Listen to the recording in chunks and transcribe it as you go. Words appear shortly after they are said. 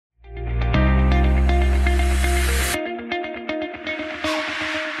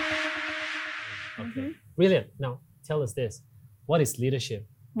Brilliant. Now, tell us this. What is leadership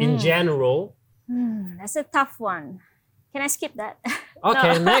in general? That's a tough one. Can I skip that?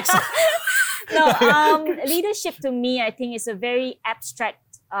 Okay, next. Leadership to me, I think, is a very abstract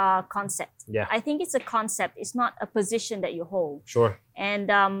concept. Yeah. I think it's a concept. It's not a position that you hold. Sure. And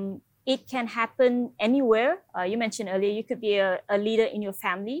it can happen anywhere. You mentioned earlier, you could be a leader in your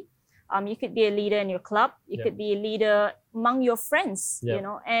family. You could be a leader in your club. You could be a leader among your friends, you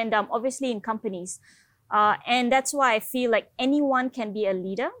know, and obviously in companies. And that's why I feel like anyone can be a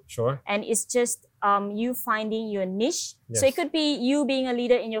leader. Sure. And it's just you finding your niche. So it could be you being a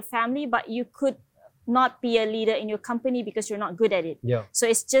leader in your family, but you could not be a leader in your company because you're not good at it. Yeah. So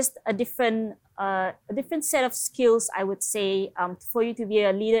it's just a different set of skills, I would say, for you to be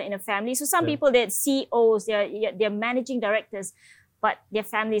a leader in a family. So some people, they're CEOs, they're managing directors, but their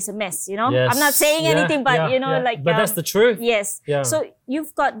family is a mess, you know? Yes. I'm not saying anything, but you know, like... But that's the truth. Yes. Yeah. So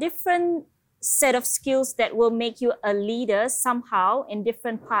you've got different set of skills that will make you a leader somehow in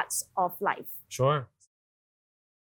different parts of life. Sure.